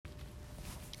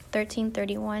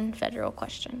1331 federal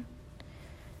question.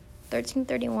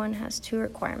 1331 has two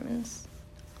requirements.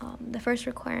 The first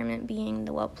requirement being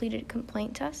the well-pleaded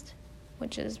complaint test,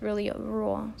 which is really a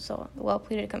rule, so the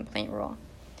well-pleaded complaint rule,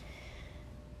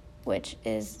 which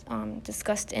is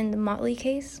discussed in the Motley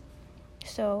case.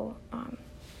 So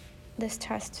this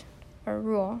test or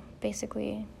rule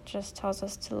basically just tells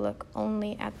us to look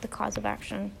only at the cause of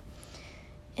action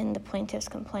in the plaintiff's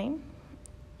complaint.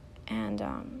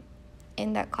 And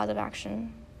in that cause of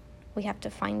action, we have to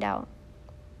find out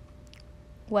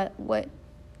what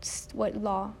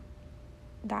law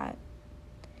that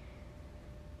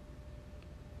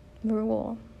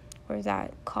rule or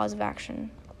that cause of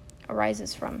action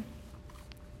arises from.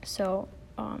 So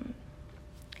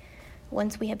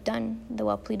once we have done the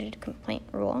well-pleaded complaint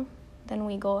rule, then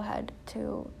we go ahead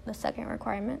to the second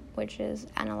requirement, which is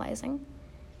analyzing.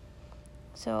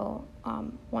 So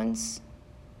once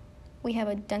we have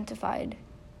identified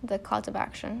the cause of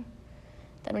action,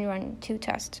 then we run two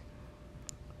tests.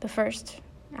 The first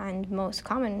and most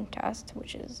common test,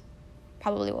 which is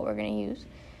probably what we're going to use,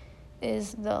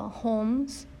 is the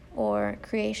Holmes or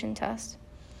creation test,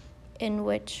 in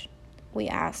which we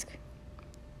ask,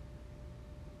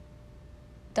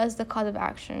 does the cause of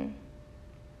action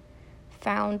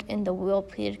found in the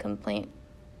well-pleaded complaint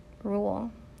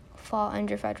rule fall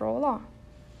under federal law?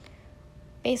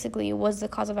 Basically, was the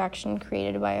cause of action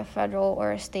created by a federal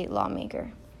or a state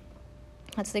lawmaker?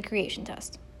 That's the creation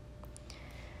test.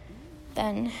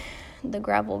 Then the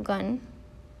gravel gun,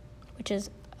 which is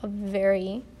a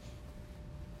very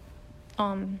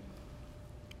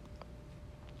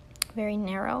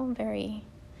narrow, very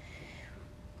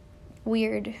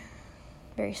weird,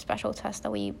 very special test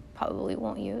that we probably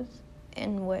won't use,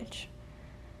 in which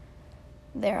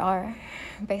there are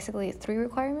basically three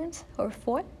requirements, or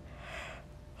four.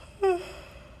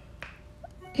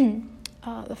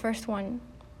 The first one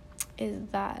is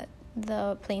that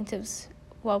the plaintiff's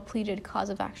well-pleaded cause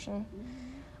of action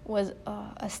was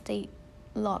a state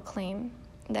law claim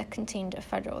that contained a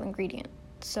federal ingredient.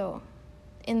 So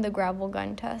in the gravel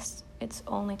gun test, it's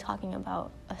only talking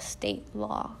about a state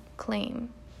law claim,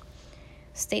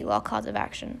 state law cause of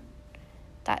action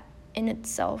that in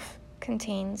itself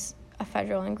contains a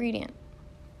federal ingredient.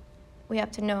 We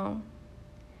have to know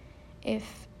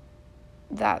if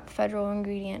that federal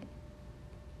ingredient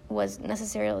was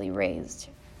necessarily raised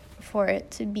for it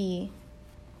to be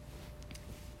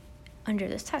under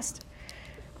this test.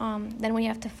 Then we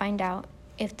have to find out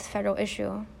if the federal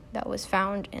issue that was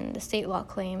found in the state law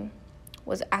claim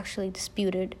was actually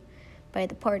disputed by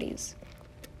the parties.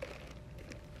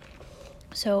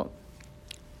 So,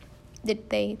 did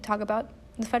they talk about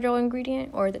the federal ingredient,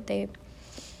 or did they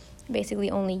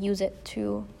basically only use it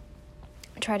to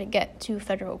try to get to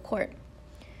federal court?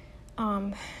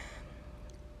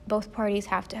 Both parties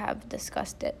have to have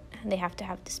discussed it, and they have to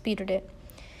have disputed it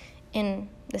in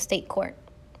the state court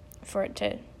for it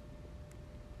to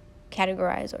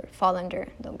categorize or fall under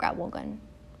the gravel gun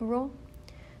rule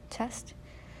test.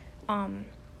 The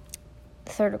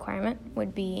third requirement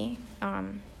would be,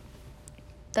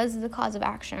 does the cause of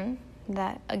action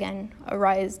that, again,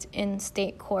 arised in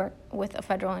state court with a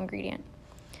federal ingredient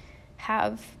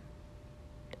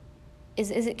is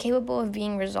it capable of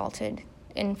being resulted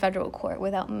in federal court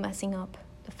without messing up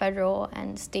the federal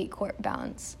and state court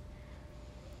balance?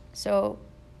 So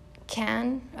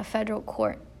can a federal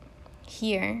court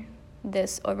hear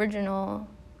this original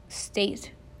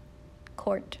state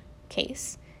court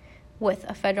case with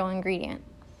a federal ingredient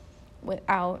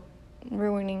without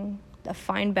ruining the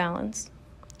fine balance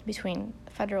between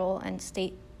federal and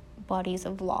state bodies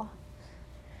of law?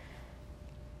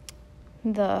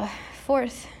 The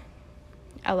fourth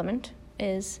element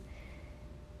is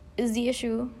the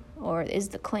issue, or is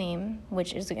the claim,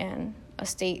 which is again a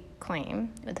state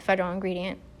claim with a federal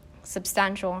ingredient,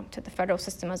 substantial to the federal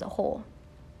system as a whole?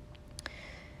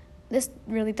 This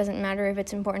really doesn't matter if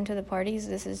it's important to the parties.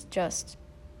 This is just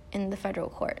in the federal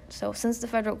court. So since the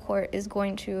federal court is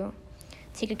going to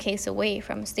take a case away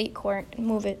from a state court and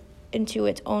move it into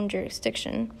its own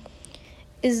jurisdiction,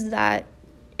 is that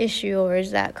issue or is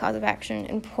that cause of action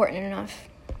important enough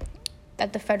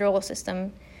that the federal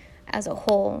system as a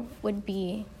whole would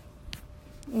be,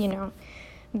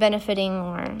 benefiting,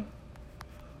 or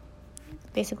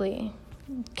basically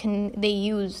can they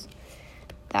use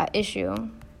that issue,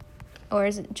 or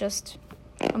is it just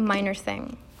a minor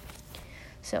thing?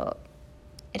 So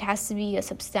it has to be a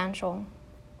substantial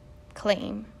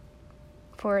claim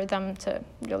for them to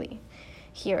really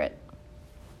hear it.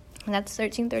 And that's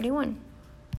 1331.